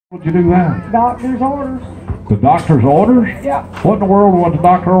Would you do that? Doctor's orders. The doctor's orders? Yeah. What in the world would the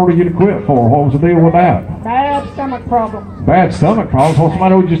doctor order you to quit for? What was the deal with that? Bad stomach problems. Bad stomach problems? What's the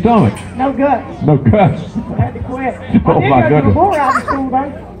matter with your stomach? No guts. No guts? I had to quit. Oh, my I did go to goodness. bull riding school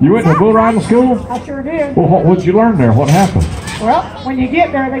though. You went to bull riding school? I sure did. Well, what did you learn there? What happened? Well, when you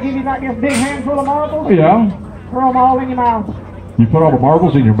get there, they give you like this big handful of marbles. Yeah. Throw them all in your mouth. You put all the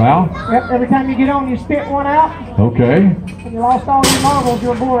marbles in your mouth? Yep. Every time you get on, you spit one out. Okay. When you lost all your marbles,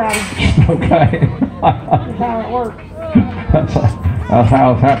 you're a bull rider. Okay. That's how it works. That's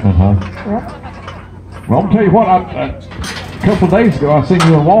how it's happening, huh? Yep. Well, I'm tell you what, a couple of days ago, I seen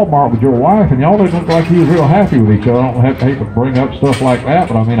you in Walmart with your wife, and y'all didn't look like you was real happy with each other. I don't hate to bring up stuff like that,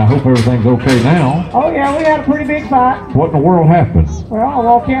 but I mean, I hope everything's okay now. Oh yeah, we had a pretty big fight. What in the world happened? Well, I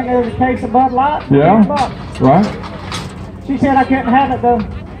walk in, there was a case of Bud Light. Yeah? $10. Right? She said I couldn't have it though.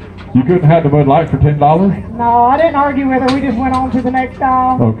 You couldn't have the Bud Light for $10? No, I didn't argue with her. We just went on to the next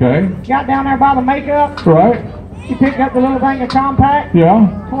aisle. Okay. Got down there by the makeup. Right? She picked up the little thing of compact.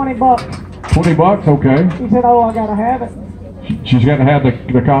 Yeah? 20 bucks. 20 bucks? Okay. She said, oh, I gotta have it. She's got to have the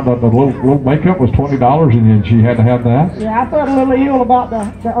little makeup was $20, and then she had to have that? Yeah, I thought a little ill about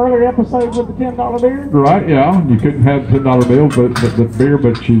the earlier episodes with the $10 beer. Right, yeah. You couldn't have $10 bill, but beer,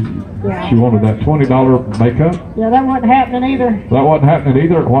 but she wanted that $20 makeup. Yeah, that wasn't happening either. That wasn't happening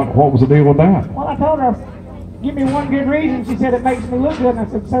either. What was the deal with that? Well, I told her, give me one good reason. She said, it makes me look good. And I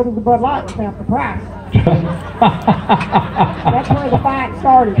said, so does the Bud Light without the price. That's where the fight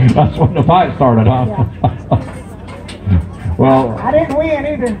started. That's when the fight started, huh? Yeah. Well, I didn't win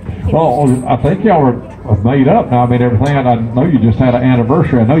either. well, I think y'all are made up now. I mean, everything. I know you just had an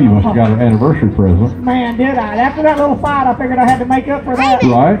anniversary. I know you must have got an anniversary present. Man, did I. After that little fight, I figured I had to make up for that.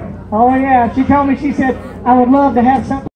 Right? Oh, yeah. She told me, she said, I would love to have something.